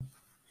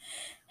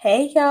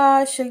Hey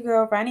y'all, it's your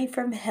girl Ronnie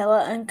from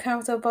Hella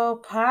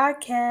Uncomfortable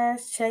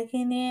Podcast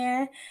checking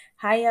in.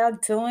 How y'all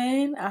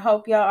doing? I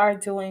hope y'all are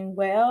doing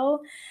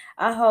well.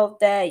 I hope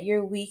that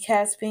your week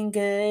has been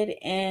good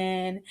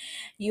and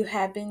you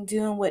have been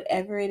doing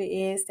whatever it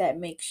is that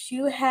makes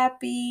you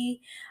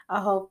happy.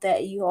 I hope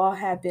that you all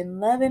have been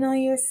loving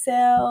on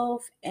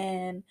yourself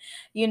and,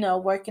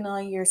 working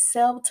on your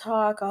self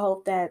talk. I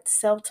hope that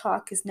self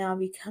talk is now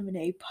becoming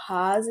a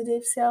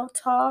positive self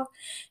talk,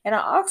 and I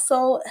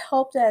also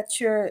hope that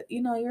your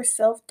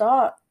self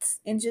thoughts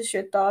and just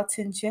your thoughts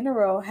in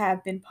general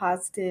have been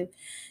positive,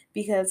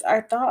 because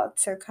our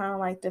thoughts are kind of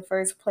like the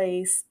first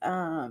place,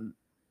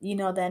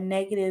 that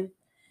negative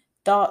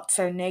thoughts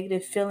or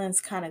negative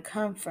feelings kind of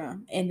come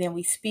from, and then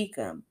we speak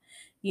them.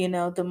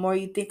 The more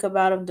you think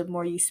about them, the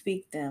more you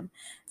speak them.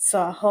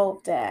 So I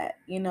hope that,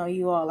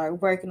 you all are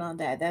working on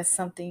that. That's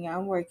something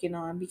I'm working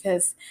on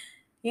because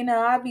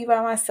I be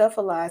by myself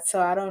a lot,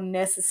 so I don't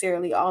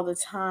necessarily all the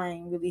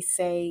time really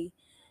say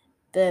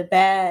the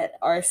bad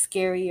or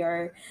scary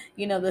or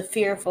the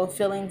fearful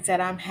feelings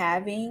that I'm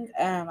having.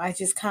 I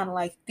just kind of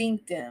like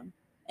think them,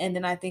 and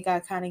then I think I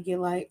kind of get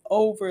like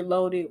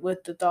overloaded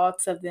with the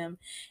thoughts of them,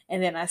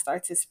 and then I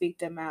start to speak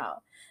them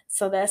out.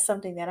 So that's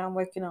something that I'm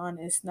working on,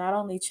 is not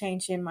only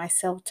changing my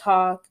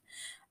self-talk,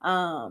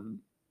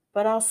 um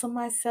but also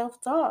my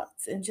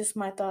self-thoughts and just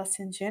my thoughts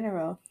in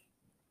general.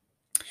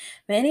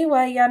 But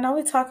anyway, y'all know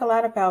we talk a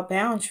lot about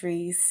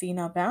boundaries.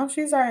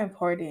 Boundaries are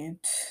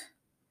important.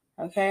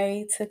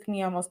 Okay? It took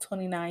me almost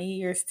 29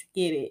 years to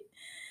get it.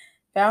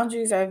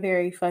 Boundaries are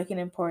very fucking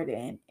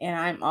important. And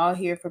I'm all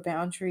here for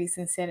boundaries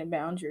and setting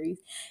boundaries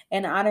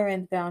and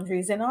honoring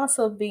boundaries, and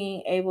also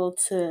being able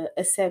to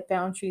accept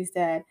boundaries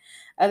that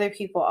other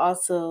people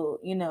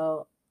also,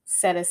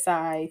 set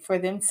aside for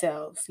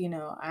themselves.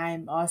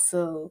 I'm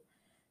also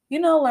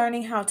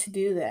learning how to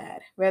do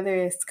that, whether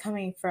it's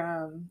coming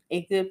from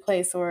a good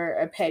place or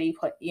a petty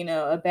place,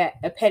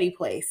 a petty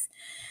place.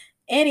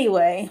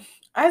 Anyway,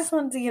 I just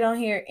wanted to get on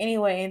here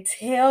anyway and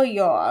tell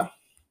y'all,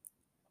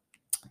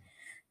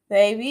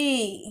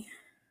 baby,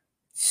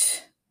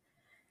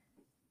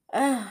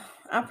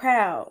 I'm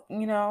proud.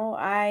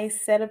 I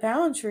set a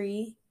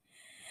boundary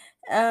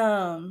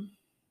um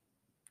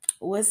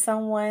with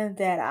someone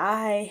that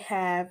I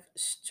have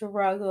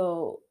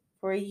struggled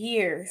for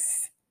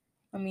years.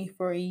 I mean,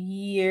 for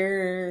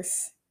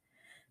years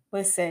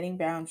with setting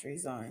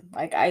boundaries on.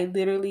 Like, I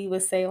literally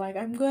would say, like,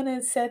 I'm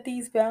gonna set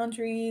these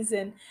boundaries,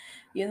 and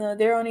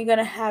they're only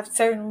gonna have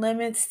certain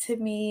limits to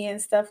me and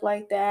stuff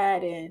like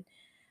that. And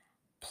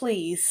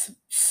please,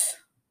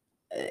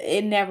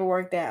 it never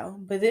worked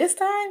out. But this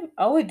time,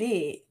 oh, it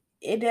did.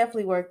 It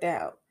definitely worked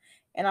out.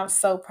 And I'm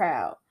so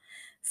proud.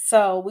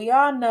 So we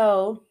all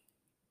know,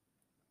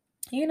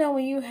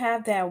 when you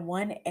have that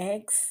one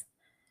ex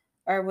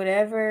or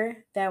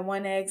whatever, that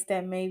one ex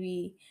that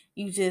maybe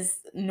you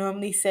just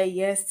normally say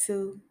yes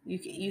to,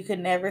 you could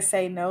never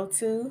say no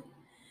to.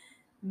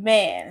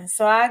 Man,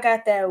 so I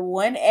got that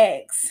one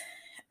ex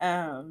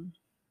um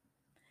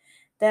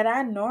that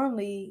I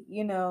normally,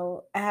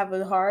 I have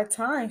a hard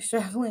time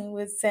struggling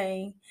with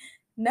saying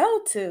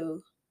no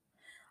to.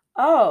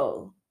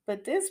 Oh,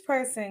 but this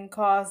person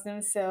calls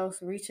themselves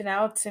reaching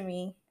out to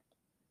me,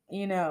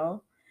 you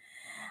know.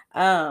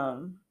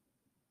 Um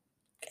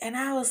and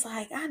I was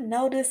like, I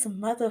know this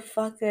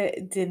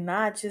motherfucker did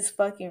not just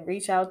fucking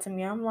reach out to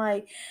me. I'm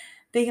like,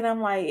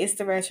 it's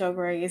the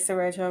retrograde, it's the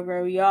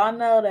retrograde. We all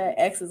know that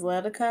exes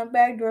love to come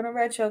back during the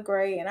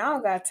retrograde, and I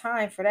don't got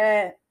time for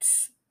that.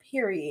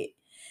 Period.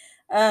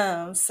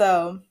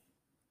 So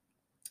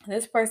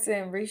this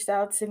person reached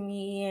out to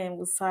me and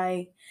was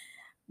like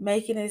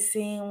making it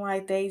seem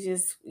like they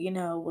just,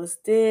 was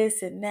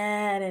this and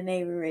that, and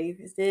they were ready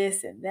for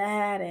this and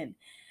that. And,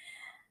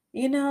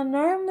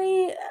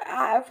 normally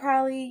I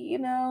probably,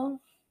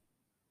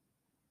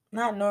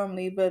 not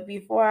normally, but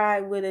before I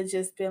would have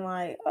just been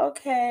like,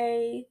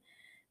 okay,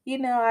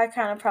 I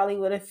kind of probably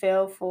would have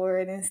fell for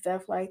it and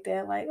stuff like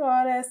that. Like,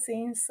 oh, that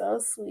seems so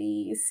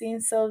sweet. It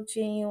seems so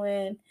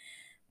genuine.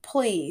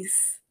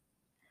 Please.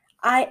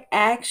 I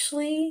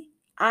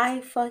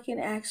fucking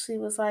actually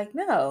was like,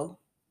 no.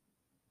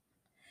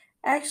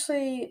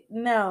 Actually,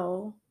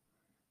 no.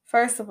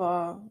 First of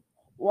all,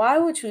 why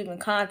would you even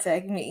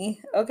contact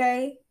me?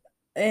 Okay.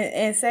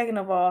 And second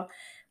of all,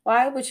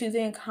 why would you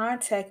then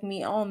contact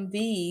me on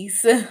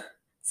these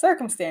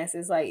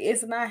circumstances? Like,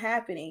 it's not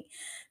happening.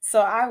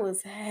 So I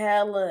was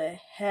hella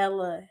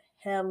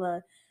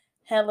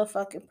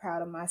fucking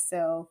proud of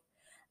myself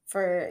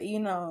for,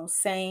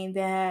 saying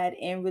that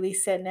and really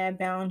setting that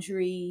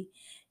boundary,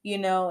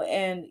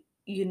 and,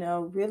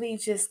 really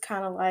just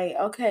kind of like,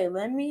 okay,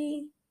 let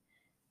me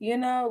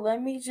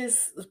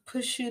just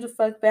push you the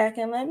fuck back,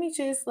 and let me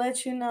just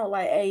let you know,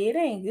 like, hey, it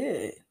ain't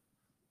good.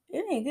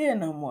 It ain't good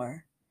no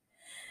more.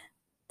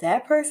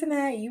 That person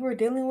that you were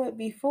dealing with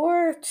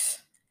before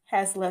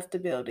has left the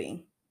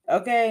building.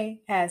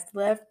 Okay? Has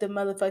left the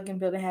motherfucking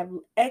building. Have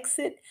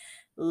exit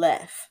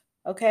left.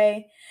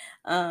 Okay?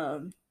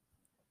 Um,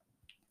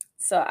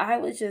 So I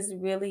was just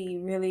really,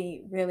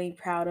 really, really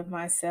proud of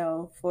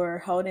myself for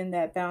holding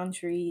that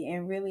boundary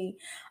and really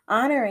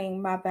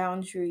honoring my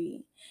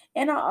boundary.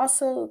 And I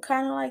also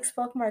kind of like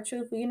spoke my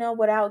truth,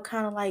 without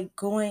kind of like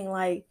going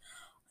like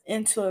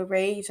into a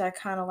rage. I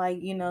kind of like,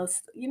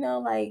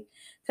 like,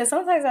 because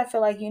sometimes I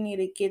feel like you need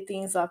to get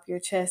things off your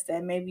chest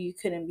that maybe you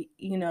couldn't be,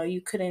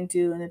 you couldn't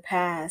do in the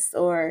past,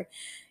 or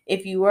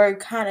if you were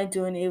kind of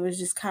doing it, it was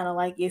just kind of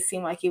like it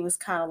seemed like it was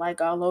kind of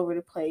like all over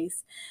the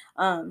place.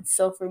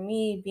 So for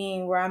me,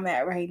 being where I'm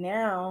at right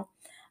now,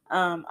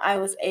 I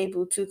was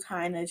able to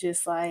kind of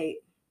just like,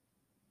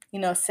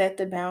 set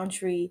the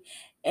boundary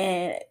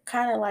and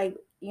kind of like,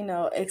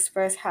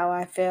 express how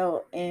I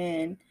felt,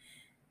 and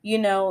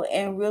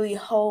really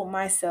hold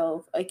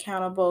myself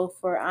accountable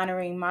for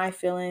honoring my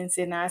feelings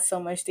and not so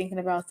much thinking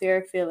about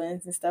their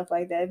feelings and stuff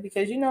like that.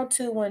 Because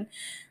too,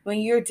 when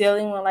you're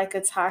dealing with like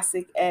a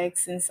toxic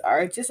ex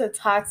or just a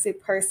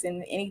toxic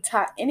person, any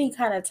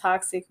kind of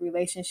toxic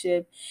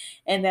relationship,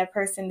 and that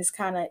person is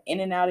kind of in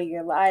and out of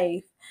your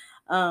life,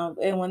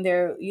 and when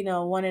they're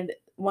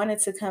wanted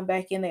to come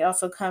back in, they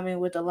also come in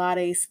with a lot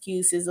of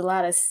excuses, a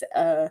lot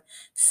of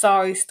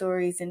sorry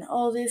stories, and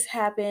oh, this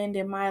happened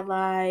in my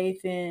life,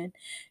 and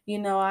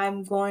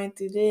I'm going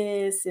through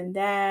this and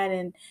that,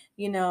 and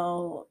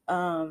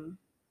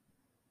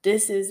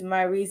this is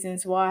my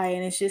reasons why.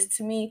 And it's just,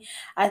 to me,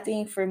 I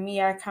think for me,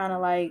 I kind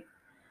of like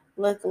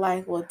look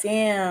like, well,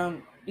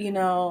 damn,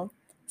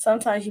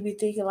 sometimes you be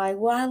thinking like,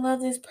 well, I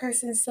love this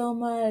person so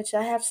much,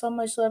 I have so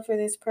much love for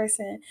this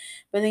person,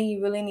 but then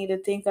you really need to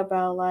think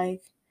about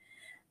like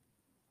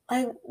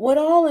what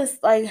all is,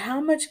 like,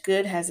 how much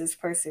good has this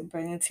person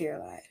bring into your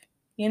life,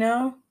 you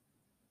know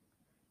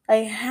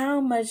like how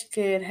much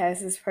good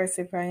has this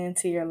person brought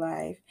into your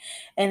life.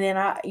 And then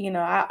I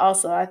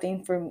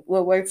think for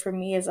what worked for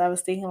me is I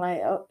was thinking like,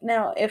 oh,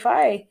 now if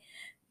I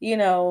you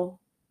know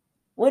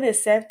would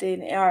accept it,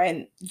 or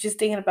and just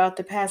thinking about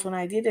the past when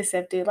I did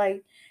accept it,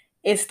 like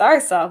it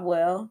starts off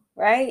well,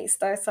 right? It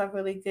starts off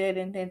really good,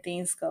 and then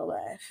things go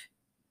left.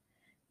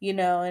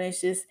 And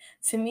it's just,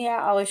 to me,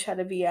 I always try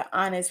to be an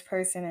honest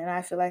person, and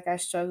I feel like I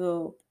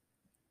struggle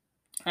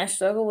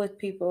with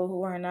people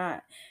who are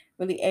not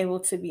really able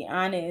to be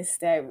honest,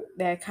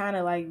 that kind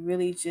of like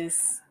really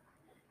just,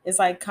 it's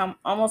like come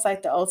almost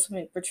like the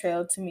ultimate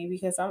betrayal to me,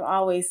 because I'm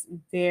always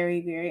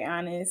very, very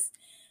honest,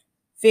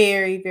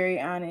 very,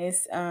 very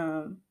honest.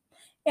 And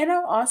I'm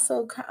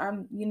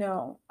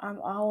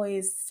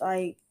always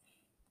like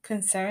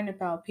concerned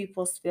about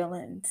people's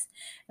feelings.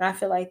 And I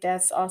feel like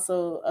that's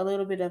also a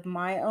little bit of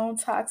my own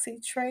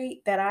toxic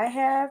trait that I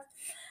have,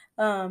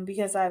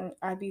 because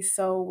I'd be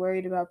so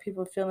worried about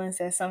people's feelings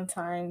that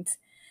sometimes,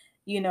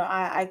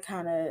 I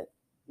kind of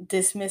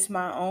dismiss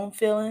my own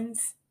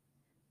feelings,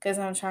 because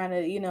I'm trying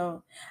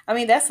to, I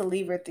mean, that's a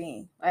Libra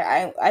thing.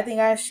 I think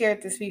I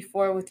shared this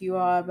before with you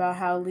all about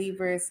how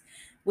Libras,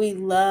 we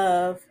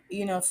love,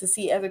 to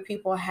see other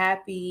people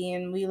happy,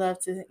 and we love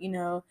to,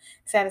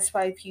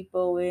 satisfy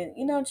people,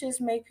 and,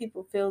 just make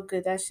people feel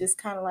good. That's just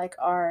kind of like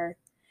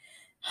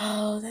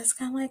that's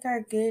kind of like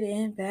our good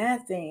and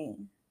bad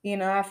thing.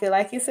 I feel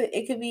like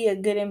it could be a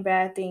good and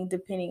bad thing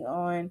depending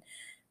on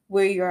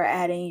where you're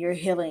at in your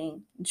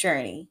healing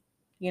journey,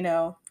 you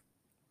know.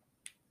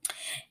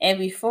 And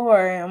before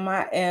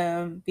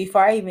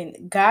I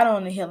even got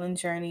on the healing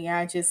journey,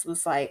 I just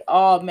was like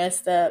all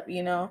messed up.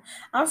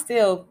 I'm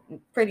still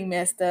pretty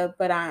messed up,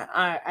 but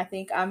I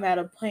think I'm at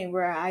a point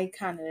where I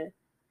kind of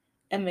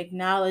am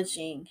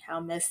acknowledging how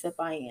messed up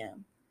I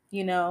am.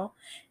 You know,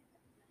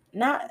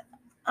 not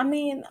I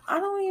mean, I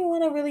don't even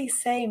want to really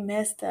say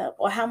messed up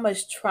or how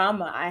much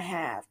trauma I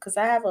have, cuz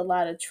I have a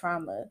lot of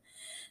trauma.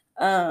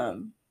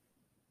 Um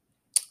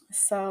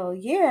So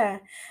yeah,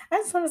 I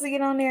just wanted to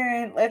get on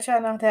there and let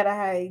y'all know that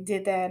I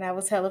did that, and I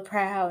was hella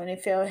proud, and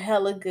it felt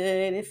hella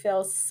good. It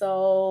felt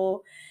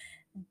so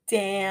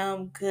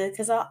damn good,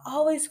 because I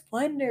always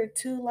wondered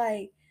too,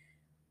 like,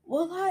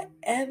 will I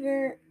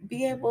ever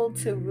be able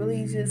to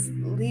really just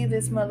leave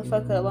this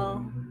motherfucker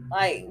alone?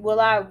 Like, will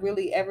I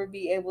really ever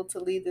be able to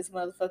leave this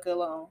motherfucker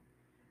alone?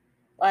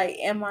 Like,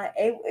 am I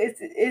able? Is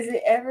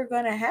it ever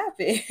gonna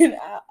happen?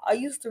 I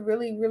used to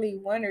really, really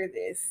wonder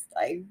this.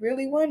 Like,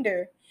 really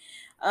wonder.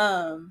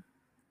 Um,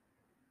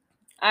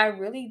 I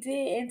really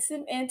did.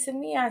 And to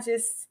me, I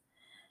just,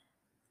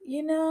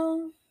 you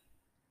know,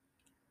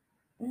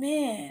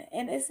 man,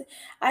 and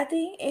I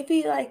think it'd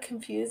be like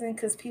confusing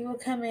because people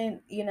come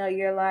in,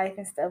 your life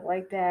and stuff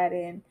like that.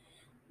 And,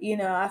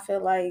 I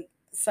feel like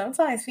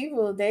sometimes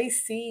people, they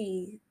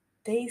see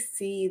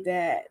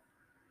that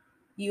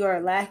you are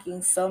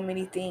lacking so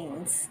many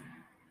things.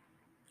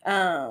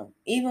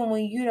 Even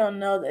when you don't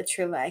know that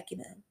you're lacking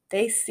them.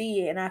 They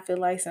see it, and I feel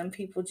like some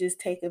people just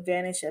take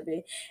advantage of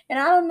it. And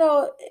I don't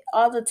know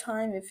all the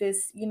time if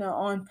it's,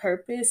 on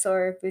purpose,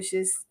 or if it's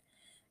just,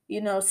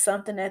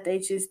 something that they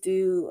just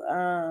do,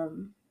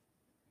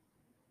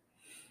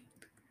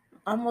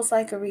 almost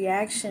like a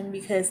reaction,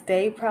 because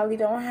they probably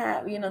don't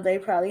have, they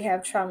probably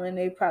have trauma, and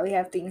they probably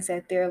have things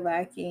that they're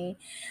lacking,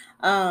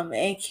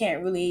 and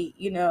can't really,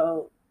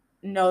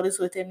 notice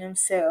within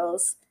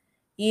themselves,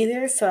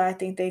 either. So I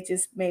think they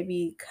just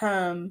maybe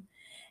come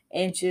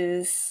and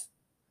just,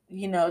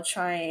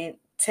 try and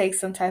take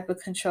some type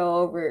of control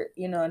over,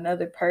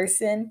 another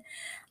person,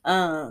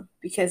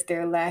 because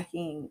they're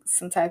lacking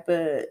some type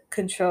of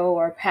control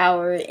or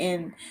power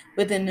in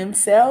within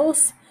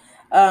themselves.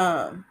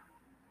 Um,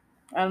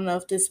 I don't know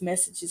if this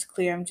message is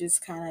clear. I'm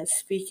just kind of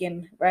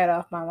speaking right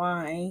off my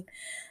mind.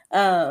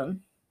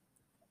 Um,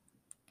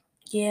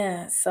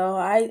 yeah, so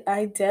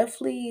I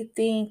definitely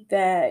think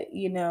that,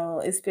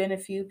 it's been a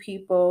few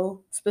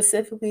people,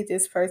 specifically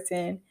this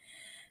person,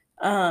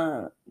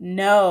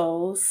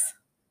 knows,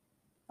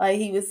 like,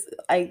 he was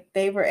like,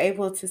 they were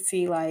able to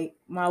see like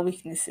my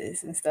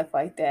weaknesses and stuff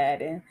like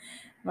that, and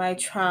my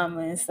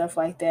trauma and stuff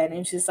like that,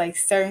 and just like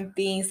certain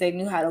things they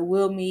knew how to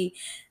will me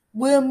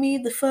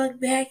the fuck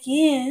back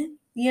in,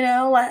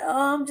 like,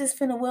 oh, I'm just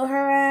finna will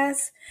her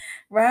ass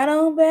right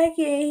on back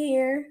in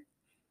here.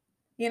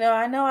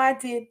 I know I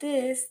did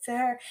this to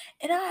her.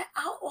 And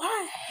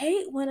I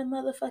hate when a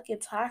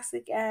motherfucking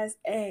toxic ass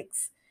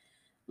ex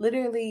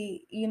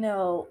literally,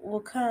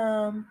 will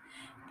come,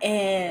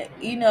 and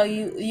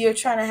you're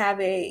trying to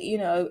have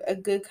a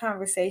good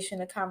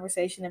conversation, a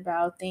conversation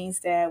about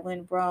things that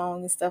went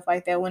wrong and stuff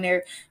like that. When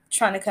they're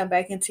trying to come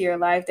back into your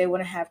life, they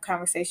want to have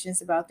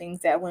conversations about things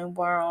that went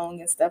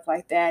wrong and stuff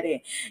like that, and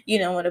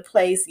want to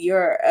place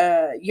your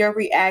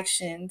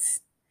reactions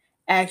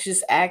as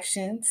just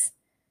actions,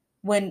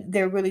 when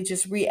they're really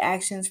just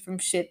reactions from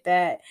shit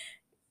that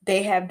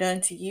they have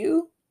done to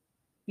you.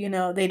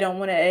 They don't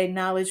want to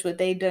acknowledge what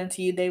they've done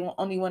to you. They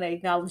only want to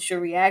acknowledge your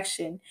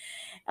reaction.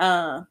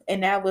 And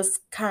that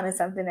was kind of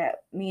something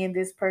that me and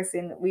this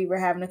person, we were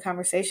having a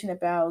conversation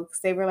about,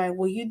 because they were like,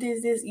 well, you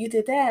did this, you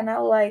did that. And I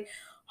was like,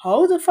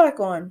 hold the fuck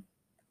on.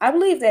 I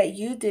believe that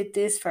you did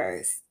this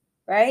first,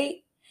 right?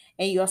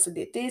 And you also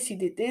did this, you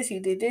did this, you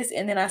did this.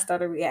 And then I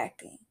started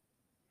reacting.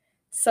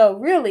 So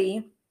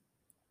really,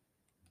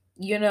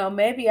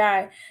 maybe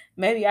I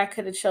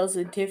could have chose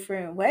a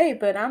different way,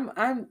 but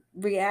I'm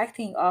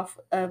reacting off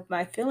of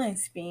my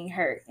feelings being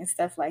hurt and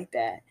stuff like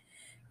that.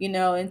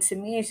 And to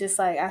me, it's just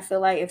like, I feel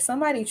like if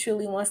somebody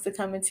truly wants to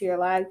come into your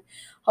life,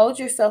 hold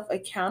yourself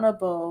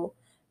accountable,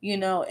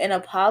 and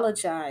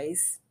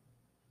apologize,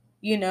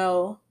 you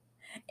know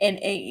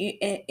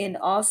and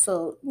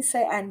also you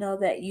say, I know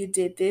that you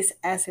did this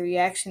as a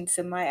reaction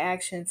to my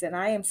actions, and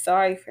I am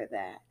sorry for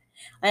that.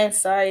 I am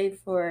sorry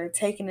for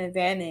taking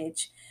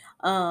advantage,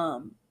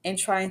 and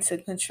trying to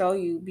control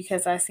you,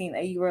 because I seen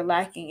that you were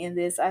lacking in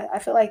this. I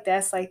feel like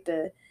that's like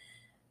the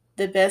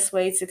best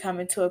way to come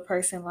into a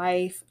person's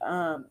life,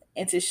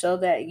 and to show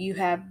that you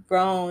have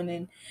grown,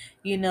 and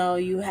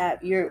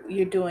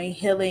you're doing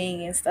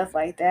healing and stuff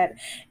like that.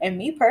 And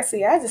me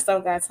personally, I just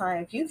don't got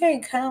time. If you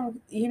can't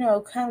come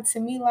to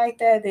me like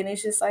that, then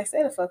it's just like,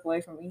 stay the fuck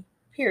away from me,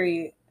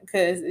 period.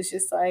 Because it's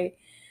just like,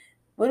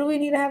 what do we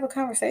need to have a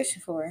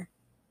conversation for?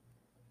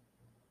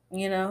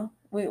 We don't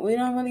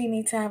really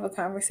need to have a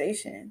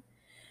conversation.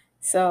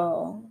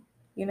 So,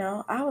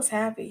 I was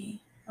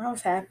happy. I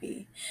was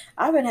happy.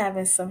 I've been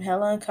having some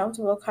hella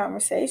uncomfortable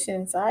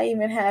conversations. I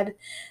even had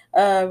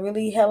a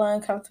really hella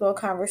uncomfortable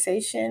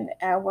conversation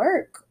at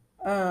work,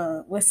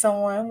 with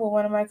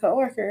one of my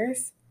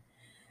coworkers.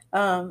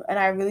 And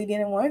I really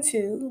didn't want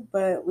to,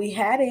 but we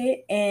had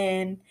it.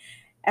 And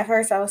at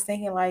first I was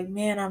thinking like,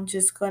 man, I'm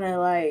just gonna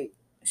like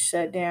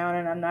shut down,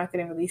 and I'm not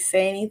gonna really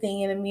say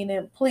anything in a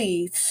minute,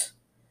 please.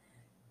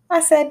 I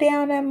sat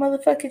down in that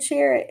motherfucking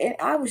chair, and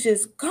I was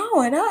just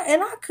going.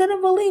 I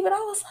couldn't believe it. I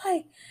was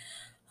like,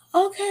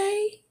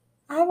 okay,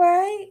 all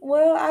right.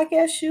 Well, I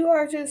guess you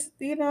are just,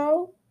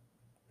 you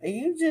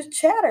just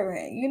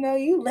chattering,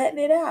 you letting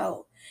it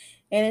out.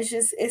 And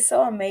it's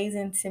so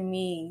amazing to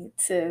me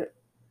to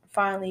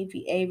finally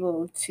be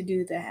able to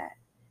do that.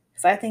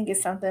 Because I think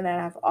it's something that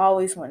I've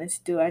always wanted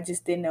to do. I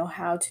just didn't know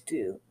how to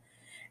do.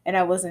 And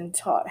I wasn't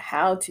taught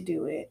how to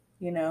do it.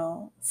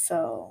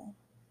 So,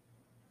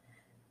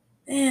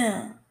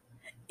 yeah.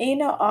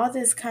 And all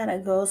this kind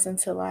of goes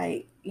into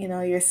like,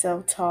 your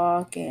self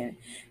talk and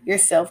your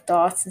self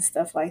thoughts and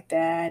stuff like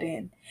that.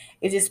 And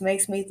it just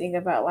makes me think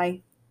about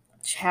like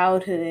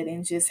childhood,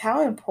 and just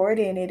how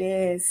important it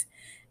is,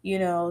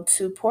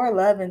 to pour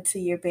love into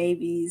your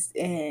babies,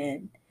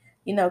 and,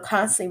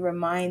 constantly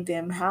remind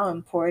them how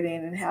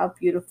important and how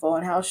beautiful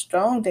and how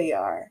strong they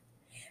are.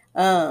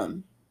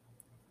 Um,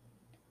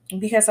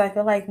 because I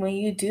feel like when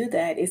you do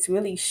that, it's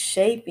really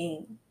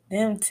shaping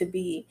them to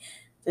be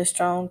the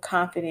strong,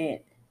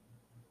 confident,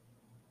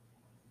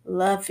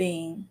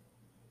 loving,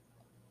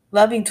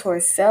 loving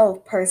towards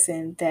self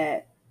person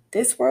that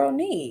this world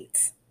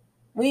needs.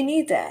 We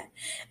need that.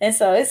 And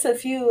so it's a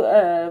few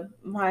of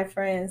my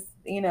friends,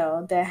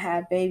 that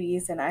have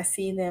babies, and I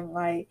see them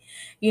like,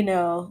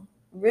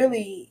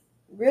 really,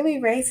 really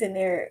raising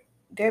their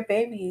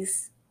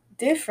babies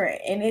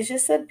different. And it's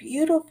just a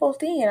beautiful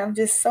thing. And I'm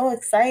just so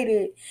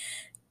excited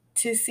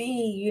to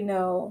see,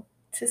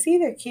 to see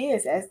their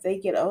kids as they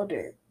get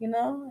older,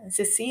 and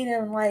to see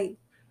them like,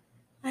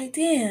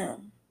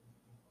 damn,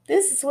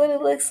 this is what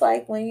it looks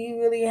like when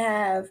you really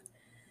have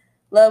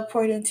love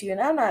poured into you.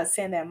 And I'm not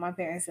saying that my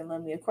parents didn't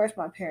love me. Of course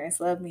my parents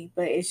love me,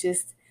 but it's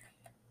just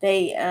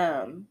they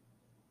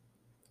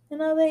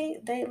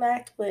they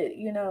lacked what,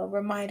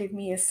 reminded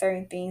me of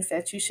certain things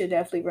that you should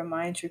definitely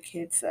remind your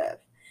kids of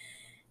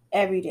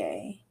every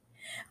day.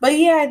 But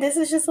yeah, this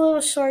is just a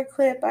little short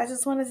clip. I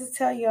just wanted to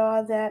tell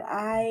y'all that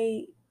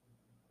I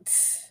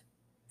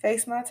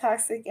faced my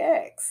toxic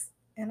ex,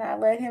 and I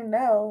let him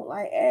know,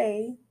 like,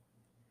 hey,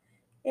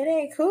 it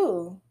ain't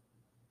cool.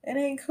 It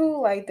ain't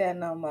cool like that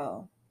no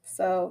more.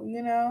 So,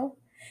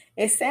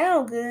 it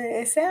sound good,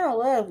 it sound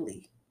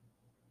lovely,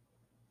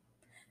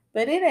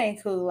 but it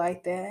ain't cool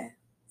like that.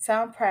 So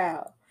I'm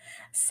proud.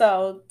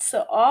 So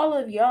to all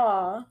of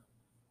y'all,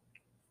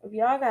 if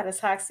y'all got a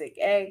toxic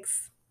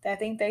ex that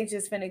think they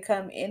just finna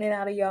come in and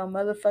out of y'all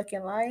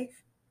motherfucking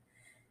life,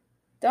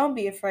 don't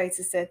be afraid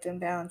to set them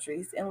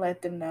boundaries and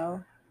let them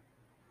know.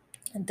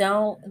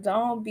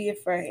 Don't be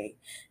afraid,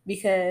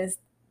 because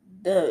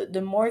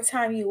the more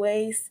time you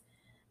waste,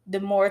 the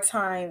more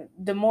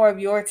of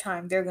your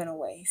time they're gonna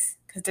waste,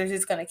 because they're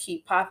just gonna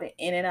keep popping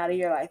in and out of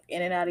your life,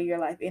 in and out of your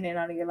life, in and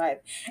out of your life.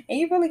 And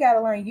you really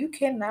gotta learn, you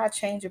cannot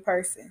change a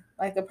person.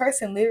 Like, a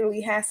person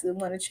literally has to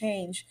want to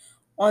change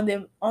on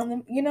them,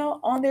 on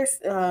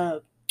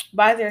their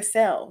by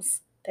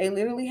themselves. They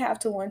literally have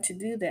to want to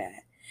do that.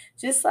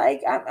 Just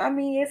like, I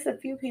mean, it's a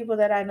few people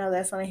that I know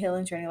that's on a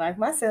healing journey, like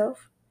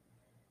myself.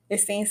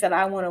 It's things that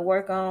I want to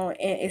work on,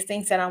 and it's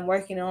things that I'm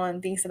working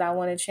on, things that I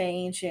want to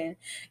change, and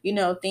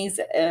things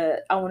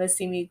that I want to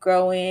see me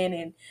grow in,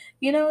 and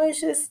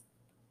it's just,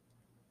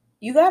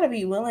 you got to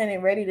be willing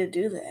and ready to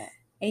do that.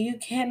 And you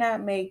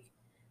cannot make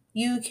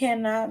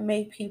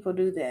people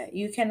do that.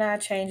 You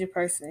cannot change a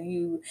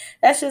person.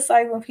 That's just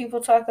like when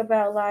people talk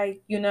about,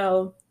 like,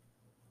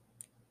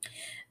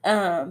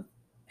 um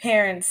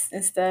parents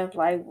and stuff,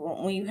 like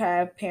when you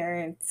have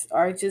parents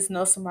or just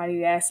know somebody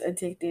that's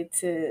addicted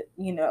to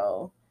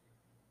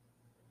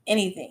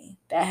anything,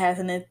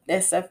 that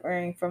that's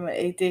suffering from an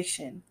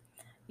addiction.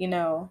 You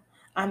know,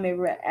 I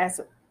remember as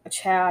a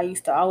child, I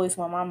used to always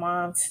want my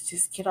mom to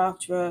just get off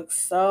drugs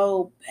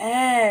so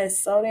bad,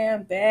 so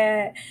damn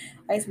bad.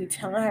 I used to be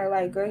telling her,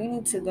 like, girl, you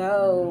need to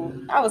go.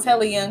 I was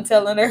hella young,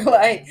 telling her,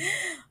 like,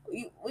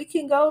 we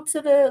can go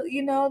to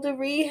the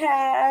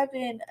rehab,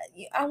 and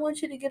I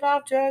want you to get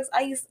off drugs.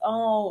 I used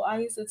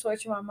to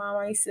torture my mom.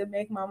 I used to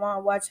make my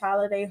mom watch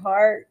Holiday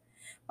Heart.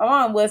 My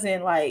mom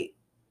wasn't like,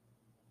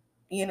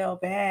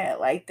 bad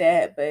like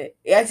that. But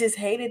I just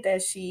hated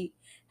that she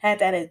had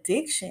that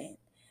addiction.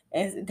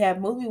 And that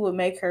movie would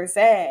make her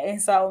sad.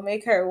 And so I would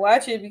make her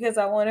watch it because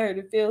I wanted her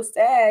to feel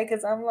sad.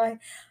 Because I'm like,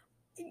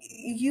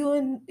 you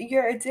and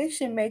your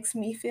addiction makes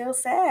me feel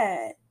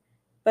sad.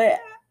 But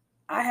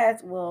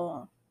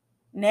well,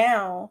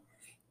 now,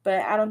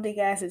 but I don't think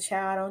as a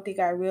child, I don't think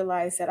I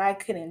realized that I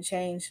couldn't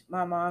change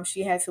my mom.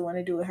 She had to want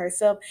to do it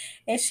herself.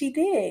 And she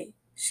did.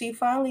 She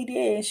finally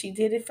did. And she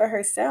did it for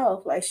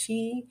herself. Like,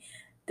 she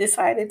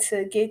decided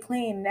to get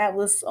clean. That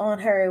was on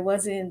her. It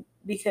wasn't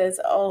because,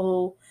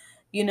 oh,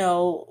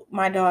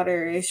 my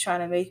daughter is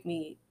trying to make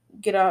me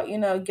get off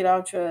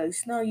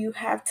drugs. No, you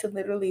have to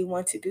literally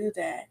want to do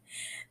that.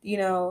 You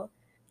know,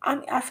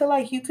 I feel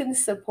like you can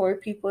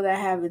support people that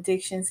have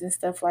addictions and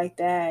stuff like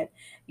that,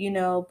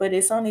 but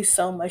it's only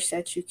so much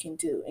that you can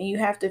do. And you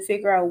have to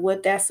figure out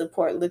what that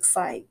support looks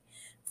like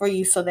for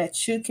you so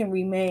that you can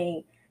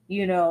remain,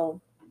 you know,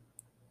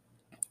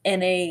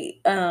 in a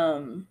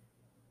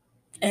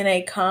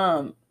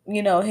calm,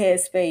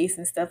 headspace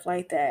and stuff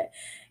like that.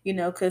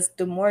 Because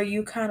the more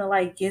you kind of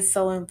like get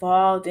so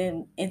involved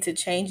into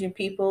changing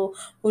people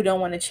who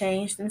don't want to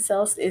change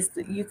themselves, is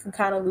that you can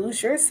kind of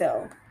lose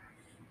yourself.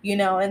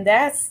 And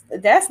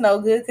that's no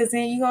good, because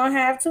then you're gonna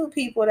have two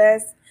people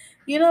that's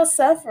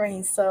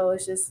suffering. So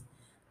it's just,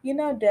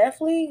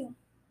 definitely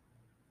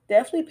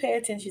pay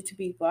attention to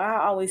people. I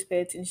always pay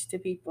attention to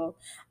people.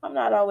 I'm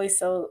not always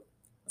so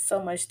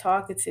much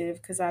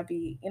talkative, because I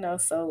be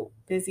so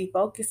busy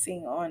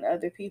focusing on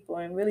other people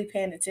and really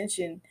paying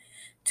attention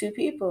to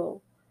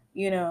people.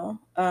 you know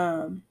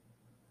um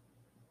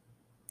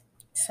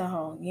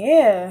so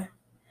yeah,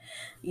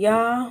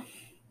 y'all,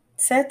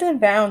 set them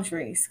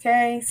boundaries,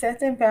 okay? Set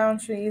them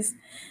boundaries.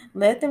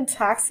 Let them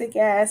toxic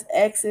ass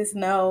exes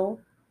know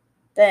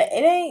that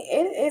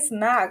it's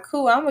not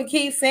cool. I'm gonna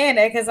keep saying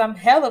that because I'm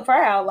hella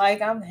proud.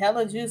 Like, I'm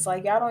hella juiced.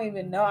 Like, y'all don't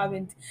even know.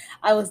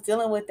 I was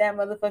dealing with that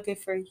motherfucker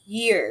for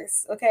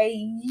years. Okay,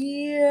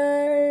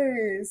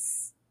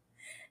 years.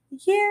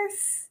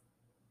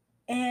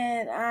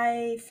 And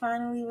I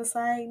finally was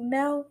like,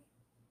 no,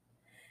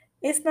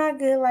 it's not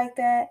good like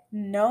that.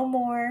 No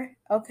more.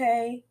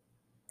 Okay,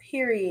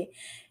 period.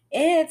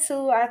 And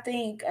two, I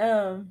think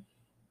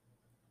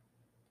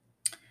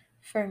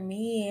for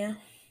me,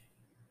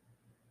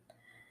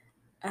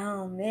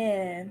 oh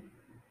man,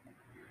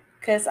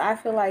 because I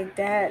feel like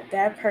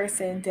that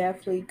person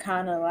definitely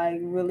kind of like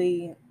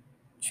really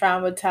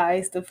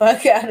traumatized the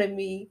fuck out of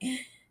me.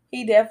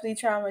 He definitely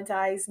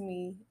traumatized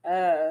me.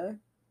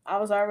 I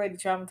was already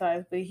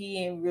traumatized, but he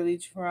ain't really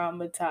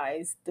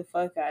traumatized the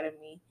fuck out of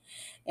me.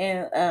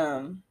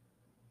 And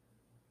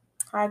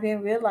I've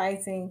been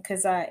realizing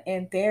because I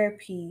in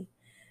therapy,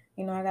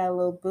 I got a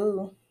little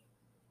boo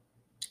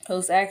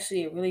who's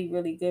actually a really,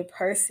 really good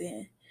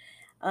person.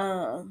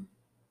 Um,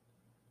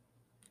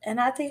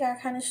 and I think I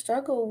kind of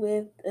struggle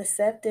with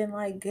accepting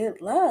like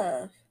good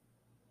love.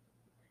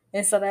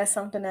 And so that's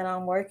something that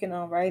I'm working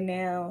on right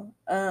now.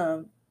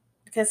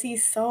 Because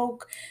he's so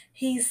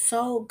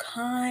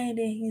kind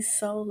and he's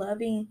so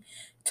loving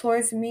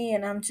towards me,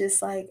 and I'm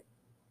just like,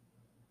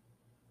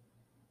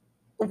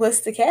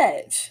 what's the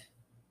catch?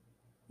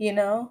 You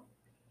know?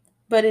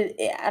 But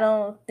I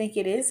don't think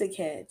it is a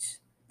catch.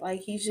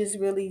 Like he's just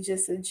really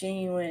just a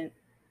genuine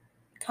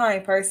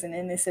kind person,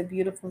 and it's a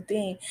beautiful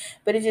thing.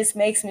 But it just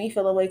makes me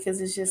feel away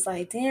because it's just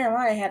like, damn,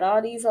 I had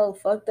all these old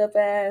fucked up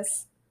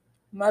ass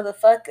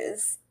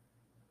motherfuckers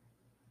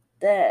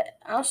that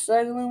I'm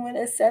struggling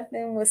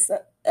with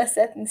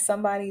accepting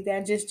somebody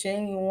that just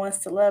genuinely wants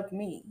to love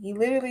me. He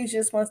literally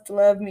just wants to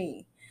love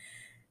me,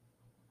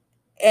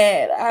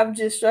 and I'm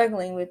just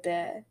struggling with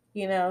that.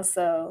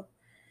 So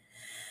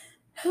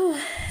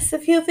it's a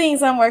few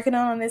things I'm working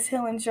on this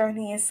healing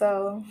journey, and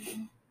so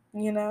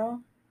you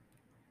know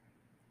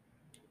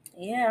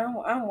yeah,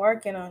 I'm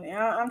working on it.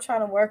 I'm trying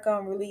to work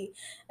on really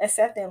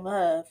accepting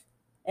love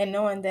and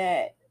knowing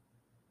that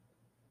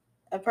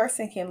a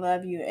person can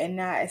love you and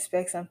not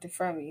expect something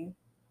from you.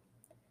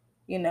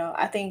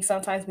 I think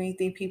sometimes when you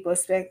think people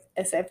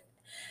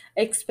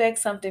expect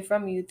something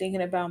from you,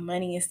 thinking about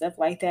money and stuff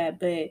like that,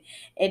 but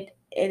it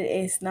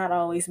is not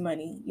always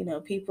money.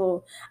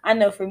 People. I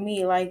know for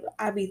me, like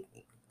I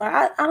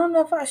don't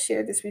know if I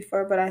shared this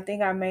before, but I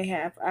think I may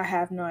have. I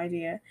have no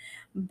idea,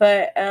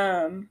 but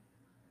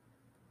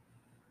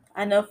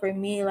I know for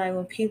me, like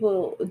when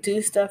people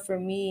do stuff for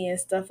me and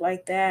stuff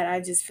like that, I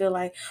just feel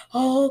like,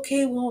 oh,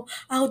 okay, well,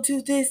 I'll do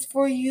this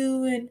for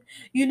you, and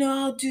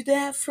I'll do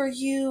that for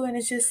you, and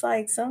it's just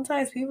like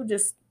sometimes people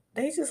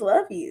they just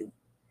love you,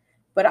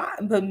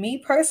 but me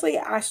personally,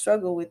 I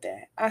struggle with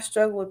that. I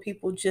struggle with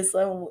people just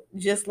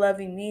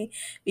loving me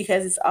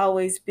because it's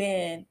always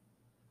been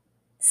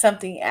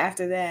something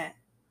after that.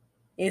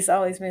 It's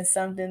always been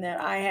something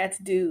that I had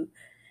to do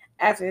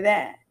after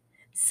that.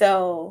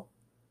 So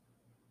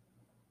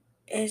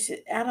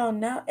I don't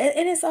know.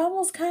 And it's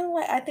almost kind of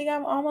like, I think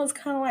I'm almost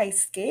kind of like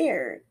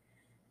scared,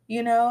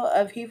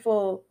 of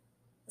people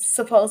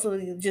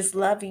supposedly just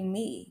loving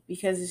me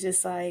because it's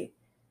just like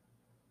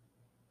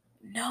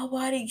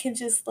nobody can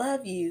just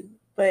love you.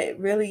 But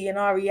really, in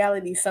all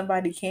reality,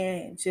 somebody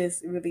can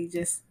just really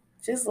just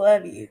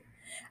love you.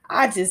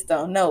 I just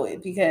don't know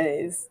it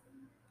because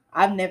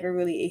I've never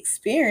really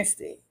experienced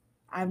it.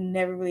 I've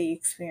never really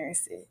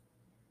experienced it.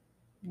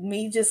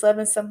 Me just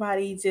loving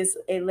somebody, just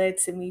it led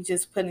to me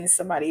just putting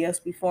somebody else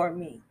before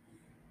me.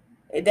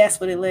 That's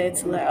what it led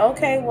to. Like,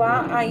 okay,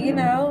 well,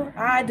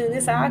 I do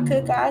this. I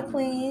cook, I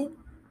clean,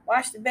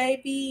 watch the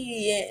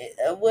baby,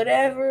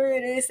 whatever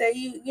it is that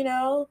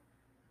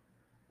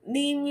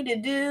need me to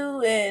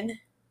do. And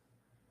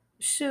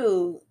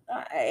shoot,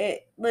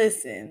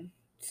 listen,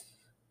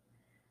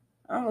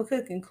 I'm gonna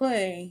cook and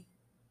clean.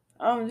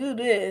 I'm gonna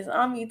do this.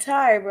 I'm gonna be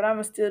tired, but I'm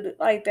gonna still do,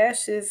 like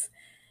that's just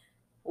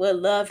what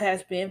love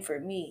has been for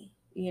me.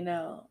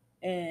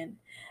 And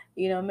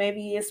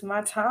maybe it's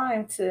my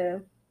time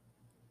to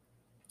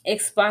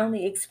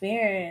finally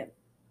experience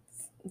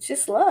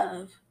just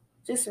love,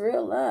 just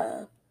real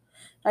love.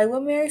 Like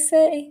what Mary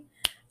say,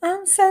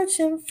 I'm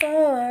searching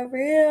for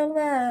real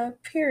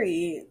love.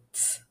 Period.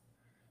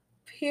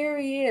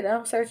 Period.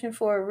 I'm searching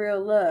for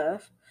real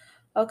love.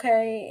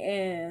 Okay,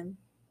 and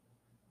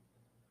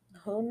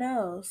who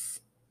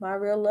knows? My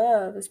real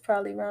love is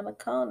probably around the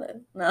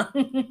corner. No,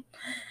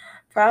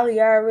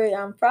 probably already.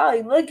 I'm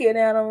probably looking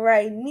at him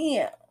right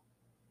now.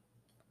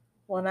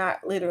 Well, not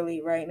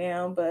literally right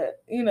now,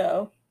 but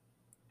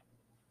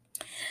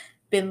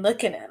been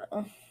looking at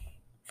him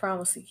for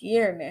almost a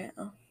year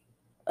now.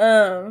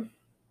 Um,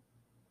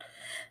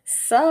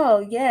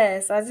 So,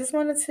 yes, I just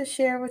wanted to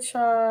share with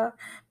y'all.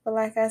 But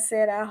like I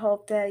said, I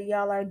hope that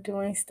y'all are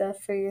doing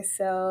stuff for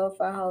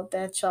yourself. I hope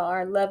that y'all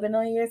are loving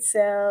on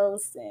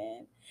yourselves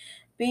and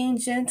being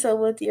gentle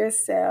with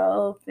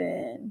yourself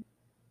and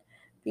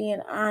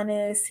being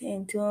honest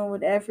and doing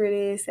whatever it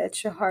is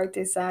that your heart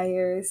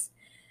desires.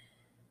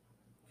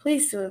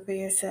 Please do it for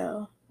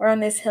yourself. We're on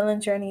this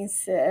healing journey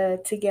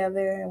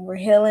together and we're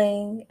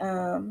healing.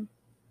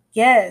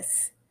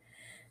 Yes.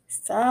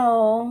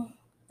 So,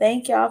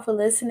 thank y'all for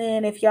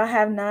listening. If y'all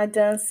have not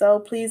done so,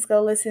 please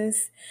go listen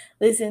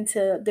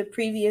to the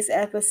previous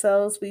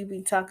episodes. We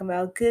be talking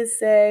about good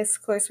sex.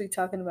 Of course, we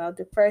talking about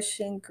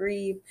depression,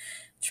 grief,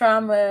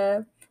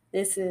 trauma.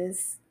 This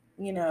is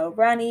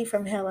Ronnie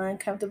from Hella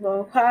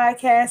Uncomfortable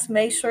Podcast.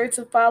 Make sure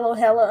to follow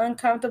Hella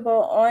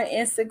Uncomfortable on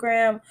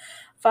Instagram.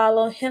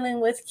 Follow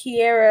Healing with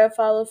Kiera.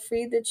 Follow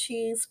Free the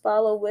Cheese.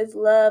 Follow With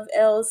Love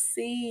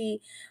LC.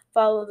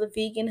 Follow the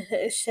Vegan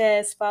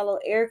Chefs. Follow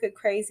Erica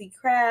Crazy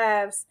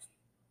Crabs.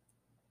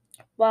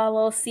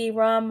 Follow C.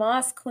 Ron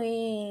Moss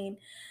Queen.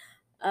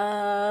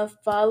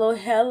 Follow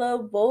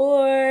Hella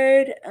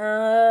Board.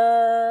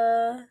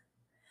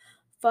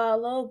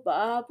 Follow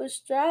Bob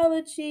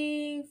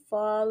Astrology.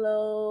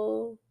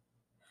 Follow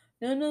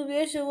Nunu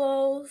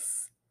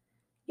Visuals.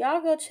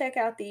 Y'all go check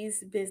out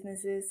these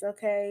businesses,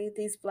 okay?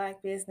 These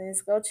black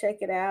business. Go check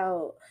it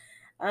out.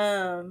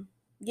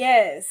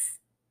 Yes.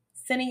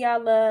 Sending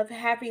y'all love.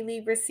 Happy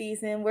Libra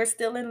season. We're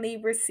still in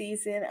Libra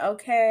season,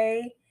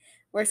 okay?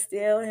 We're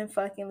still in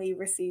fucking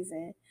Libra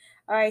season.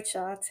 All right,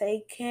 y'all.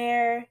 Take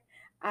care.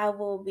 I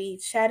will be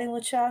chatting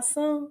with y'all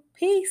soon.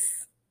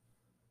 Peace.